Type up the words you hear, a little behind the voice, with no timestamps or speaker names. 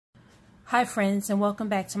Hi friends, and welcome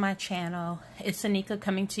back to my channel. It's Anika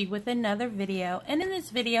coming to you with another video, and in this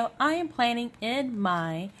video I am planning in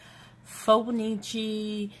my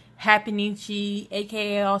Fauxbonichi, Happy-nichi,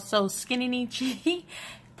 aka also Skinny-nichi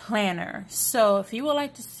planner. So if you would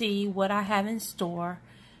like to see what I have in store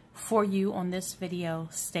for you on this video,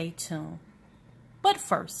 stay tuned. But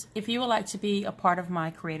first, if you would like to be a part of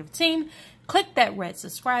my creative team, click that red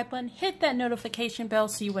subscribe button, hit that notification bell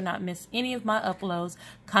so you will not miss any of my uploads.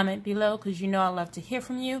 Comment below because you know I love to hear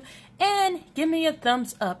from you. And give me a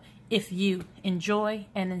thumbs up if you enjoy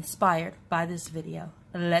and inspired by this video.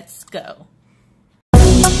 Let's go.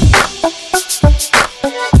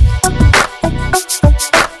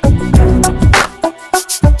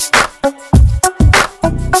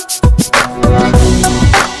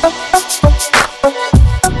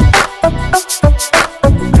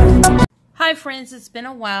 Hi friends, it's been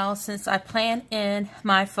a while since I planned in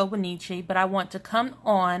my Fauxbonichi, but I want to come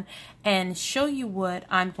on and show you what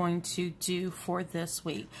I'm going to do for this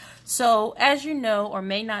week. So as you know or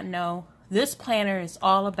may not know, this planner is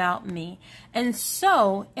all about me. And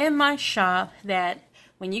so in my shop, that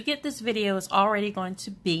when you get this video is already going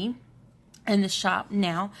to be in the shop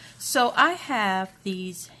now. So I have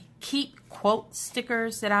these keep quote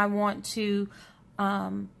stickers that I want to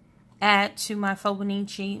add to my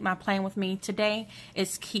Fauxbonichi. My plan with me today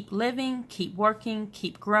is keep living, keep working,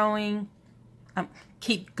 keep growing,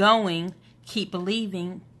 keep going, keep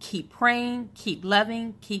believing, keep praying, keep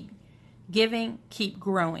loving, keep giving, keep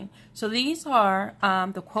growing. So these are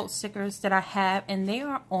the quote stickers that I have, and they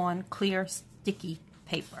are on clear sticky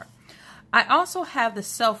paper. I also have the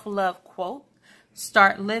self-love quote.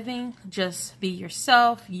 Start living, just be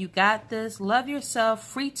yourself, you got this, love yourself,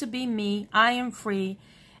 free to be me, I am free,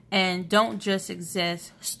 and don't just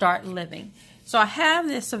exist, start living. So I have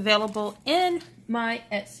this available in my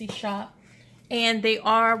Etsy shop, and they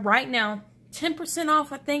are right now 10%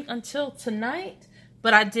 off, I think, until tonight.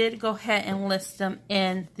 But I did go ahead and list them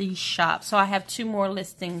in the shop. So I have 2 more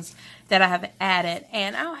listings that I have added,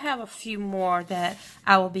 and I'll have a few more that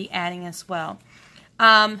I will be adding as well.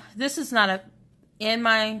 This is not in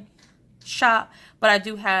my shop, but I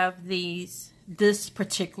do have this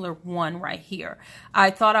particular one right here. I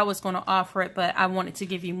thought I was going to offer it, but I wanted to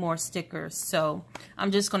give you more stickers, so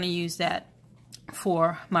I'm just going to use that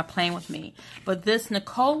for my plan with me. But this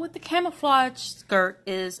Nicole with the camouflage skirt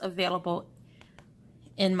is available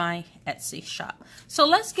in my Etsy shop. So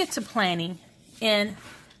let's get to planning in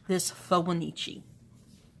this Fauxbonichi.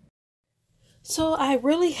 So I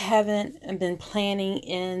really haven't been planning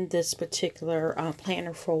in this particular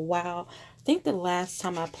planner for a while. I think the last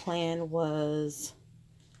time I planned was,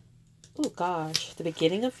 oh gosh, the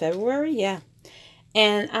beginning of February, yeah.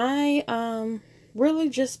 And I really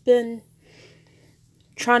just been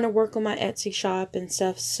trying to work on my Etsy shop and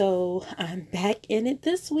stuff. So I'm back in it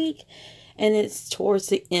this week, and it's towards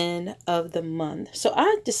the end of the month. So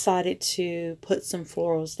I decided to put some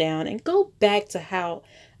florals down and go back to how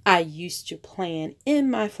I used to plan in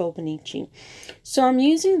my Fauxbonichi. So I'm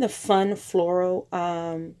using the Fun Floral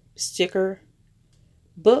sticker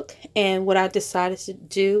book, and what I decided to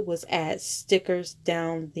do was add stickers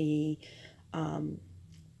down the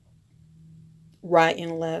right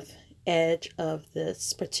and left edge of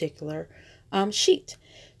this particular sheet.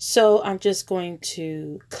 So I'm just going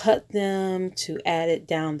to cut them to add it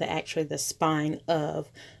down the spine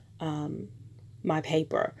of my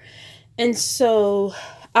paper. And so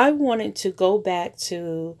I wanted to go back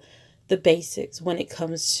to the basics when it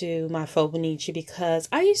comes to my Fauxbonichi, because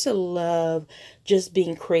I used to love just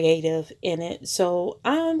being creative in it. So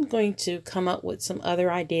I'm going to come up with some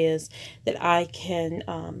other ideas that I can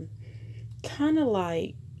kind of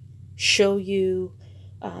like show you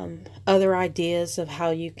other ideas of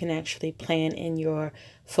how you can actually plan in your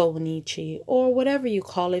Fauxbonichi, or whatever you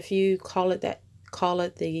call it. If you call it that, call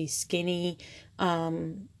it the skinny,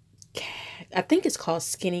 I think it's called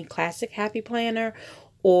Skinny Classic Happy Planner,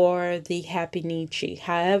 or the Happy-nichi.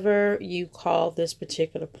 However you call this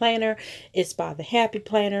particular planner, it's by the Happy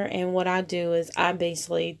Planner. And what I do is I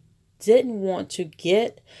basically didn't want to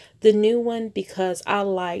get the new one because I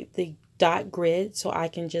like the dot grid, so I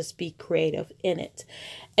can just be creative in it.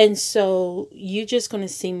 And so you're just going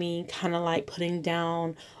to see me kind of like putting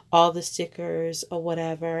down all the stickers or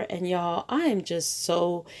whatever. And y'all, I am just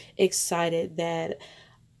so excited that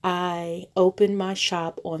I opened my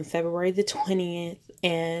shop on February the 20th,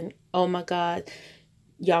 and oh my God,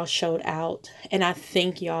 y'all showed out. And I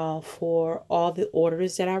thank y'all for all the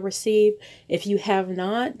orders that I received. If you have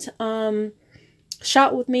not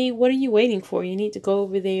shop with me. What are you waiting for? You need to go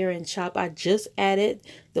over there and shop. I just added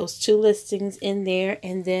those 2 listings in there,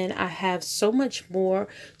 and then I have so much more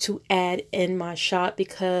to add in my shop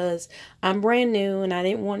because I'm brand new and I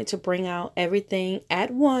didn't want it to bring out everything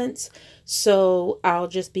at once. So I'll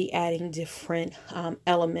just be adding different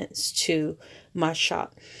elements to my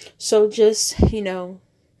shop. So just,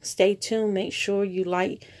 stay tuned. Make sure you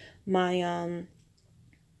like my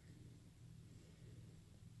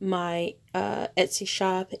Etsy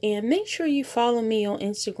shop, and make sure you follow me on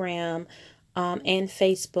Instagram and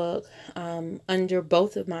Facebook under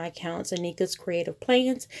both of my accounts, Anika's Creative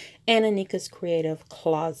Plans and Anika's Creative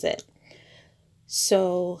Closet.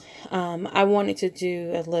 So I wanted to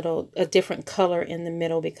do a different color in the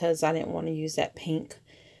middle because I didn't want to use that pink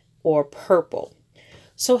or purple.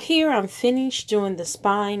 So here I'm finished doing the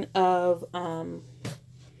spine of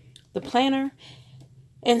the planner.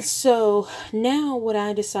 And so now what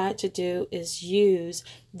I decide to do is use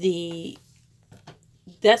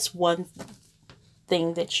that's one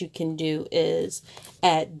thing that you can do is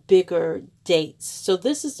add bigger dates. So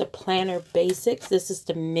this is the planner basics. This is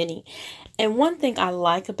the mini. And one thing I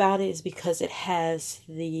like about it is because it has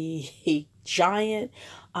the giant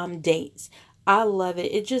dates. I love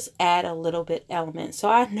it. It just add a little bit element. So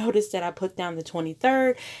I noticed that I put down the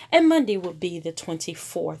 23rd and Monday would be the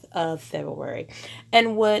 24th of February.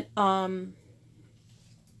 And what I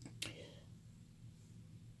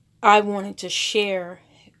wanted to share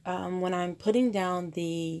when I'm putting down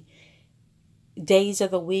the days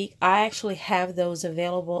of the week, I actually have those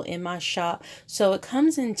available in my shop. So it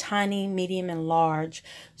comes in tiny, medium, and large.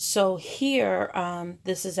 So here,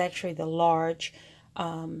 this is actually the large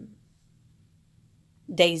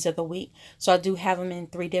days of the week. So I do have them in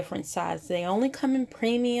 3 different sizes. They only come in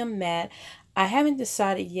premium matte. I haven't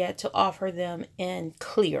decided yet to offer them in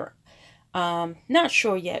clear. Not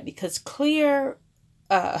sure yet because clear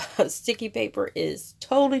sticky paper is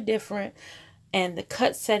totally different and the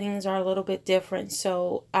cut settings are a little bit different.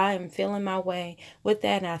 So I am feeling my way with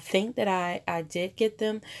that, and I think that I did get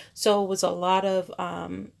them. So it was a lot of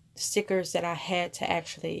stickers that I had to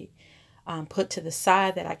actually put to the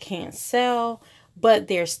side that I can't sell, but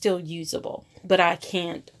they're still usable. But I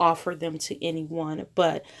can't offer them to anyone.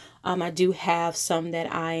 But I do have some that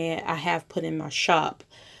I have put in my shop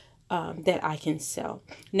that I can sell.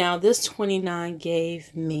 Now this 29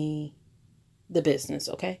 gave me the business,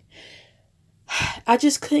 okay? I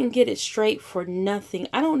just couldn't get it straight for nothing.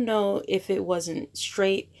 I don't know if it wasn't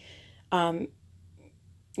straight when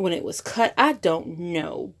it was cut. I don't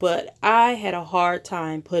know, but I had a hard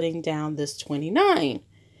time putting down this 29.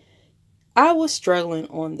 I was struggling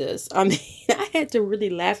on this. I mean, I had to really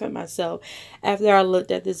laugh at myself after I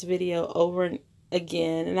looked at this video over and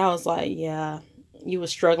again, and I was like, yeah, you were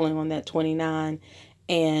struggling on that 29.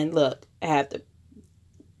 And look, I have to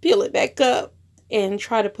peel it back up and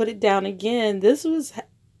try to put it down again. This was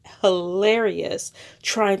hilarious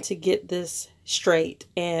trying to get this straight,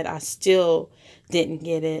 and I still didn't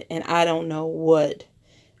get it, and I don't know what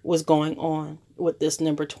was going on with this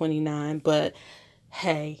number 29, but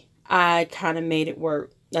hey, I kind of made it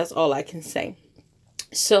work. That's all I can say.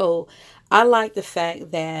 So I like the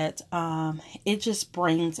fact that it just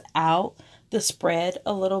brings out the spread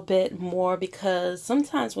a little bit more, because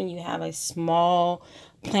sometimes when you have a small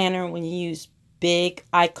planner, when you use big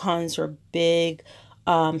icons or big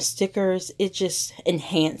stickers, it just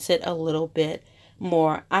enhance it a little bit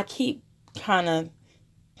more. I keep kind of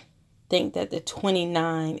think that the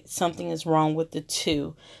 29, something is wrong with the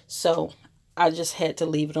 2, so I just had to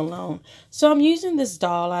leave it alone. So I'm using this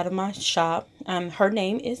doll out of my shop. Her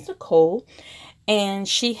name is Nicole, and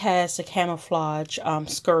she has a camouflage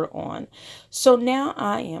skirt on. So now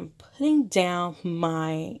I am putting down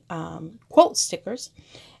my quote stickers,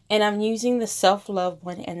 and I'm using the self-love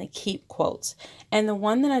one and the keep quotes. And the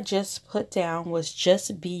one that I just put down was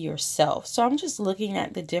just be yourself. So I'm just looking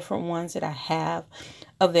at the different ones that I have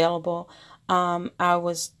available. I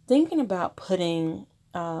was thinking about putting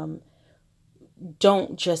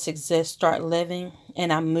don't just exist, start living,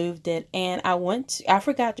 and I moved it, and I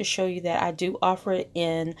forgot to show you that I do offer it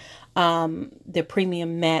in the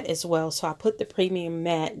premium matte as well. So I put the premium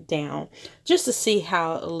matte down just to see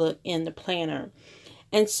how it looked in the planner.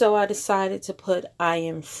 And so I decided to put I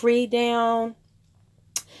am free down,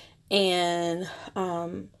 and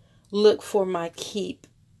look for my keep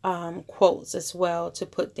quotes as well to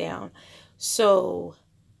put down. So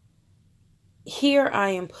here I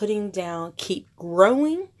am putting down keep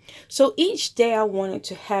growing. So each day I wanted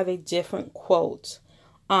to have a different quote.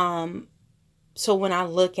 So when I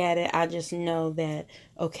look at it, I just know that,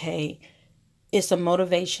 okay, it's a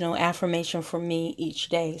motivational affirmation for me each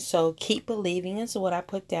day. So keep believing is what I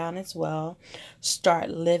put down as well. Start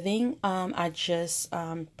living, I just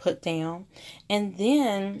put down. And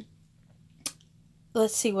then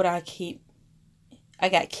let's see what I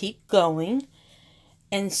got keep going.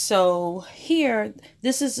 And so here,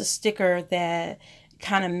 this is a sticker that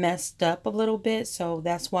kind of messed up a little bit. So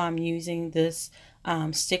that's why I'm using this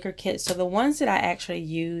sticker kit. So the ones that I actually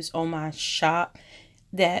use on my shop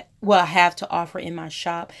that, well, I have to offer in my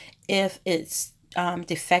shop, if it's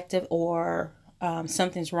defective or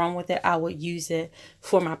something's wrong with it, I would use it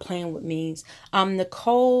for my Plan With Me's.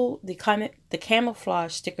 Nicole, the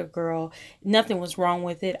camouflage sticker girl, nothing was wrong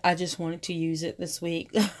with it. I just wanted to use it this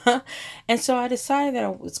week. And so I decided that I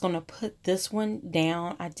was going to put this one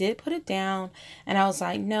down. I did put it down, and I was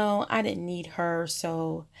like, no, I didn't need her.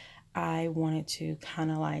 So I wanted to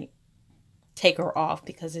kind of like take her off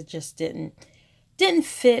because it just didn't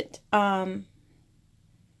fit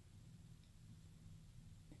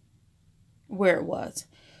where it was.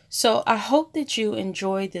 So I hope that you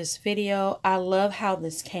enjoyed this video. I love how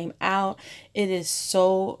this came out. It is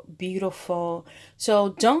so beautiful. So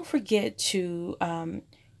don't forget to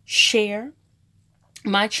share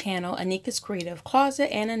my channel, Anika's Creative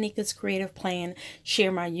Closet and Anika's Creative Plan.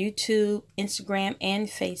 Share my YouTube, Instagram, and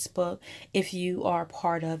Facebook if you are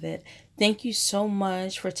part of it. Thank you so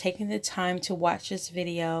much for taking the time to watch this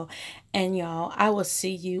video. And y'all, I will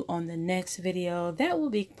see you on the next video. That will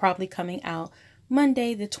be probably coming out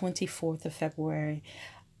Monday, the 24th of February.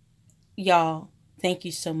 Y'all, thank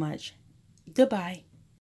you so much. Goodbye.